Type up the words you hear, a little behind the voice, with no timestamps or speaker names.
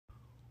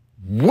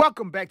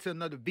Welcome back to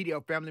another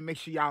video, family. Make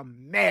sure y'all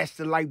mash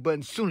the like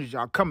button as soon as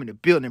y'all come in the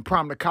building.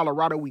 Prom to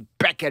Colorado, we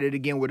back at it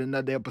again with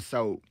another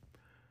episode.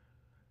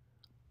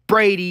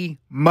 Brady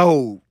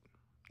mode.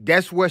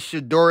 That's what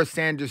Shedeur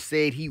Sanders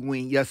said he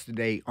went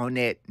yesterday on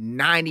that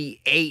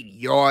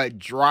 98-yard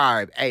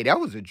drive. Hey,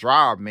 that was a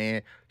drive,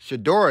 man.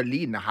 Shedeur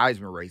leading the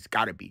Heisman race,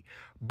 gotta be.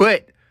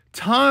 But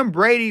Tom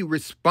Brady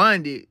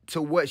responded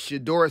to what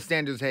Shedeur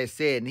Sanders had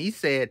said, and he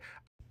said,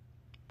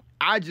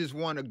 I just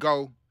want to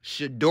go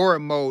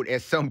Shedeur mode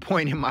at some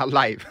point in my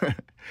life.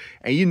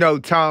 And you know,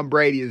 Tom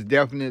Brady is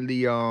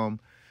definitely a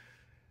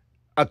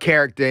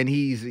character, and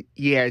he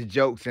has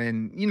jokes,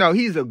 and you know,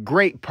 he's a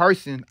great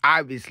person,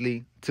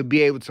 obviously, to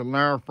be able to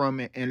learn from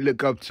it and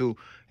look up to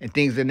and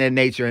things of that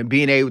nature, and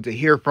being able to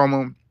hear from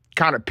him,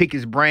 kind of pick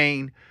his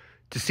brain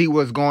to see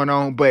what's going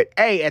on. But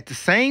hey, at the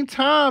same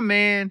time,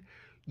 man,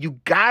 you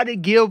gotta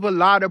give a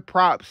lot of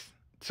props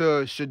to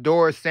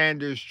Shedeur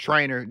Sanders'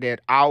 trainer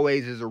that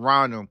always is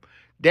around him.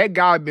 That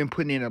guy been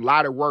putting in a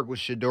lot of work with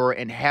Shedeur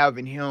and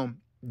having him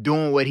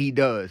doing what he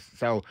does.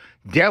 So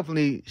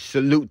definitely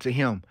salute to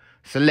him.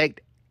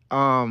 Select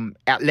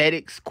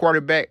athletics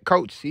quarterback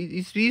coach.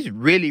 He's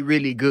really,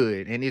 really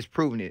good, and he's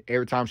proving it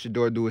every time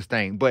Shedeur do his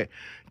thing. But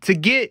to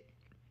get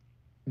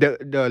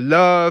the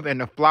love and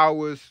the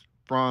flowers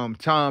from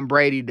Tom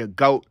Brady, the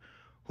GOAT,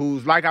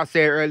 who's, like I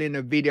said earlier in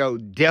the video,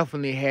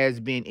 definitely has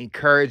been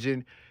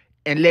encouraging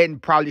and letting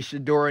probably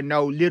Shedeur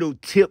know little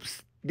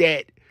tips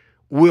that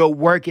will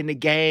work in the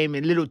game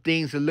and little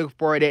things to look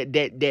for, that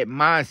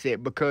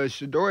mindset, because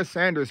Shedeur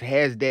Sanders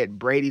has that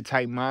Brady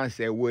type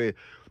mindset where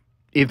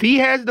if he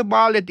has the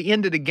ball at the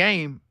end of the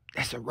game,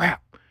 that's a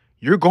wrap.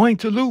 You're going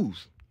to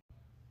lose.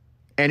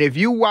 And if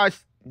you watch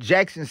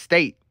Jackson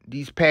State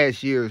these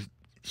past years,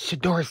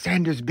 Shedeur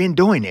Sanders been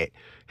doing it.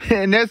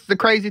 And that's the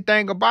crazy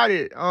thing about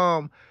it.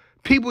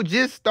 People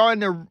just starting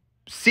to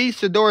see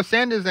Shedeur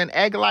Sanders and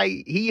act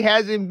like he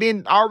hasn't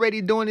been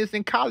already doing this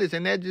in college.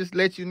 And that just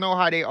lets you know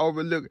how they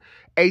overlook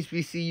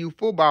HBCU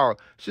football.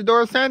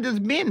 Shedeur Sanders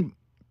been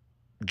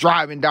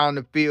driving down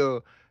the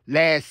field,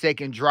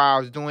 last-second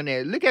drives, doing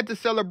that. Look at the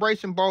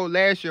Celebration Bowl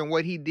last year and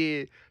what he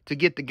did to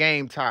get the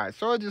game tied.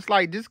 So it's just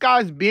like, this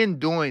guy's been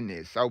doing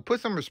this. So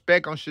put some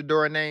respect on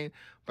Shedeur's name.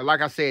 But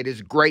like I said,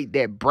 it's great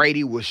that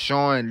Brady was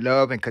showing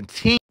love and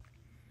continue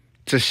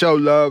to show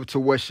love to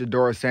what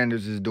Shedeur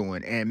Sanders is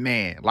doing. And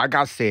man, like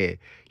I said,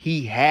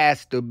 he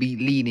has to be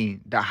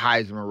leading the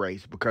Heisman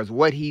race, because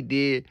what he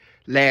did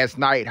last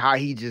night, how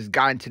he just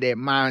got into that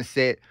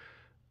mindset,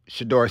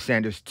 Shedeur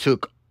Sanders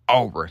took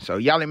over. So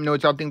y'all let me know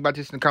what y'all think about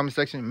this in the comment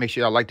section. Make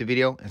sure y'all like the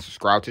video and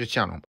subscribe to the channel.